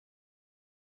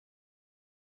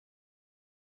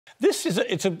This is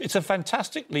it's a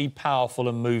fantastically powerful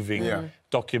and moving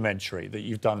documentary that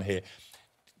you've done here.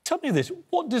 Tell me this,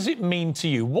 what does it mean to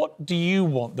you? What do you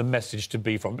want the message to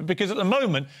be from it? Because at the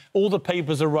moment, all the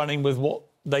papers are running with what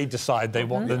they decide they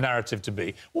want the narrative to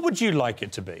be. What would you like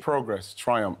it to be? Progress,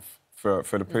 triumph for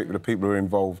the people who are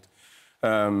involved.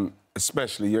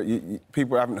 Especially,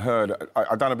 people haven't heard...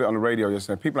 I done a bit on the radio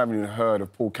yesterday. People haven't even heard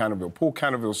of Paul Canterville. Paul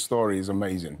Canterville's story is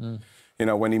amazing. You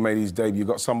know, when he made his debut, you've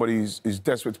got somebody who's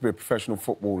desperate to be a professional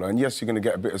footballer, and yes, you're going to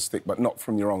get a bit of stick, but not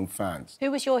from your own fans. Who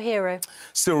was your hero?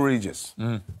 Still Regis.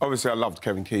 Obviously, I loved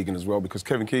Kevin Keegan as well, because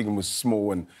Kevin Keegan was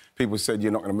small, and people said,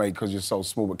 you're not going to make it because you're so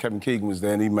small, but Kevin Keegan was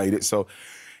there, and he made it, so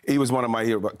he was one of my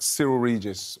heroes, but Cyril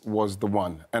Regis was the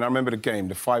one. And I remember the game,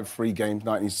 the 5-3 game,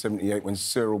 1978, when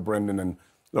Cyril, Brendan and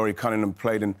Laurie Cunningham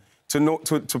played, and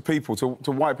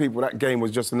to white people, that game was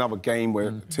just another game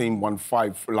where the team won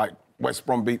 5, like West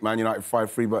Brom beat Man United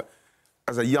 5-3, but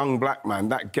as a young black man,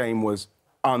 that game was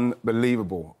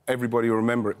unbelievable. Everybody will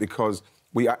remember it because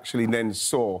we actually then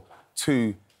saw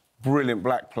 2 brilliant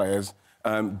black players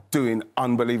doing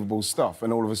unbelievable stuff,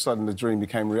 and all of a sudden the dream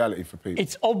became reality for people.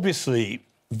 It's obviously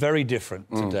very different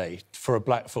today for a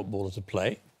black footballer to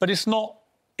play, but it's not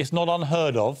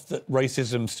unheard of that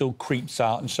racism still creeps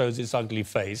out and shows its ugly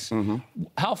face.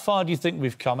 How far do you think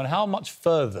we've come, and how much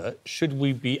further should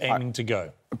we be aiming to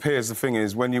go? Piers, the thing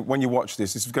is, when you watch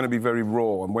this, it's going to be very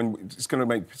raw, and it's going to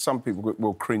make some people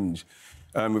will cringe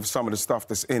with some of the stuff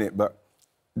that's in it. But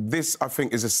this, I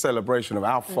think, is a celebration of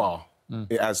how far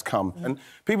it has come, and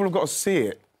people have got to see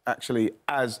it actually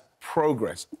as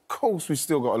progress. Of course, we've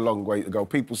still got a long way to go.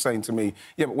 People saying to me,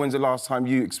 "Yeah, but when's the last time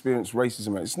you experienced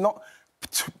racism?" It's not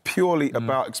purely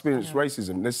about experienced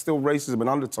racism. There's still racism and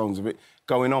undertones of it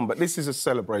going on, but this is a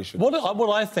celebration. What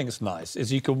I think is nice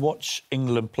is you can watch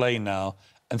England play now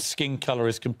and skin colour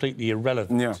is completely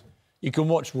irrelevant. Yeah. You can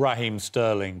watch Raheem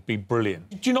Sterling be brilliant.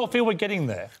 Do you not feel we're getting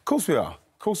there? Of course we are.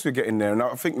 Of course we're getting there. And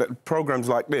I think that programmes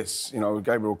like this, you know,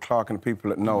 Gabriel Clark and the people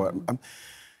that know it,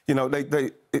 you know,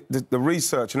 the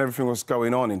research and everything that's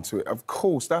going on into it, of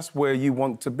course, that's where you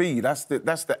want to be. That's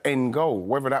the end goal.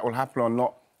 Whether that will happen or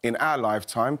not in our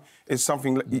lifetime is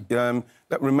something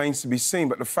that remains to be seen.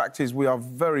 But the fact is we are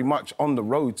very much on the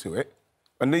road to it.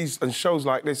 And shows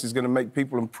like this is going to make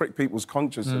people and prick people's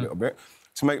conscience a little bit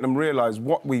to make them realise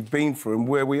what we've been through and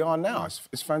where we are now.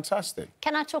 It's fantastic.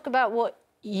 Can I talk about what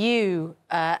you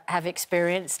have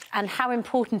experienced and how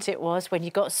important it was when you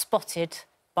got spotted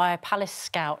by a Palace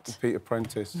scout? Peter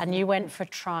Prentice. And you went for a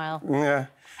trial. Yeah.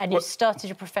 And you started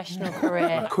your professional career.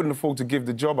 I couldn't afford to give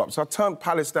the job up, so I turned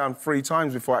Palace down 3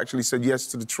 times before I actually said yes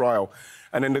to the trial.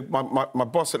 And then my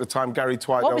boss at the time, Gary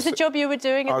Twight... What was the job you were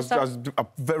doing at the time? I was a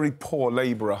very poor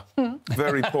labourer.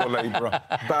 Very poor labourer.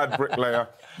 Bad bricklayer,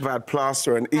 bad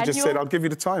plasterer. And he just said, I'll give you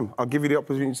the time. I'll give you the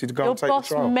opportunity to go and take the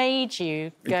trial. Your boss made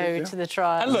you go to the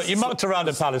trial. And look, you mucked around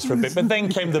at Palace for a bit, but then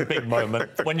came the big moment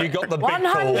when you got the big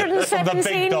call from the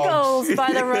big dogs. goals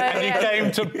by the road. And you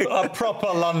came to a proper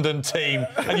London team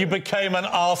and you became an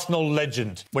Arsenal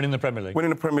legend, winning the Premier League. Winning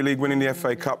the Premier League, winning the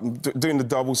FA Cup, doing the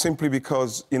double, simply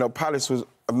because, you know, Palace was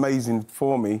amazing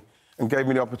for me and gave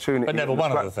me the opportunity. But never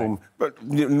won anything. But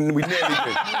we nearly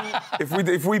did.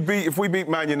 If we beat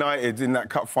Man United in that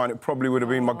cup final, it probably would have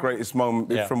been my greatest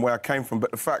moment from where I came from.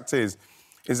 But the fact is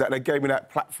that they gave me that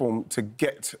platform to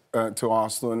get to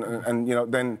Arsenal, and you know,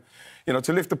 then, you know,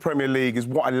 to lift the Premier League is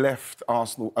what I left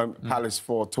Arsenal, Palace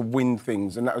for, to win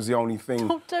things, and that was the only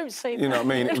thing. Oh, don't say that. You know what I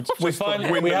mean? It was just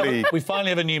to win the league. We finally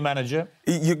have a new manager.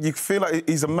 You feel like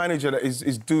he's a manager that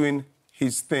is doing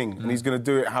his thing, and he's going to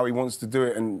do it how he wants to do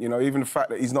it. And, you know, even the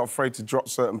fact that he's not afraid to drop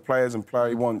certain players and play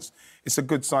he wants, it's a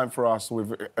good sign for Arsenal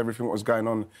with everything that was going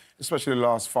on, especially the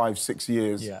last 5-6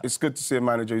 years. Yeah. It's good to see a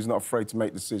manager who's not afraid to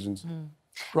make decisions.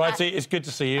 Righty, it's good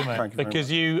to see you, mate. Thank you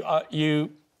because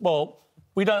well,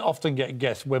 we don't often get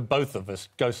guests where both of us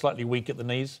go slightly weak at the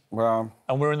knees. Well...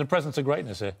 And we're in the presence of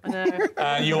greatness here. I know.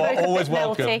 And you are always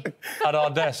welcome at our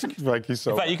desk. Thank you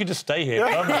so much. In fact, you could just stay here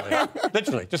permanently.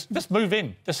 Literally, just move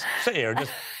in. Just sit here and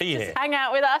just be here. Hang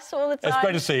out with us all the time. It's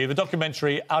great to see you. The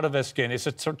documentary, Out of Their Skin, it's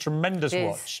a tremendous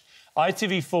watch.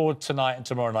 ITV4 tonight and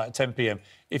tomorrow night at 10 p.m.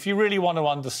 If you really want to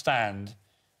understand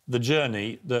the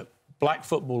journey that black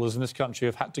footballers in this country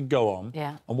have had to go on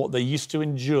and what they used to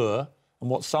endure and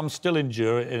what some still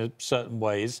endure in certain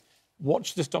ways,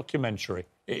 watch this documentary.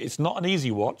 It's not an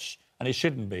easy watch, and it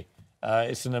shouldn't be.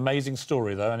 It's an amazing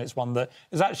story, though, and it's one that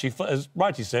is actually, as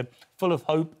Righty said, full of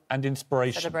hope and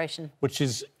inspiration. Celebration.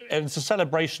 It's a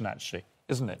celebration, actually,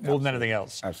 isn't it? More than anything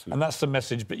else. Absolutely. And that's the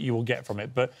message that you will get from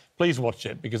it. But please watch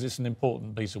it, because it's an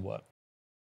important piece of work.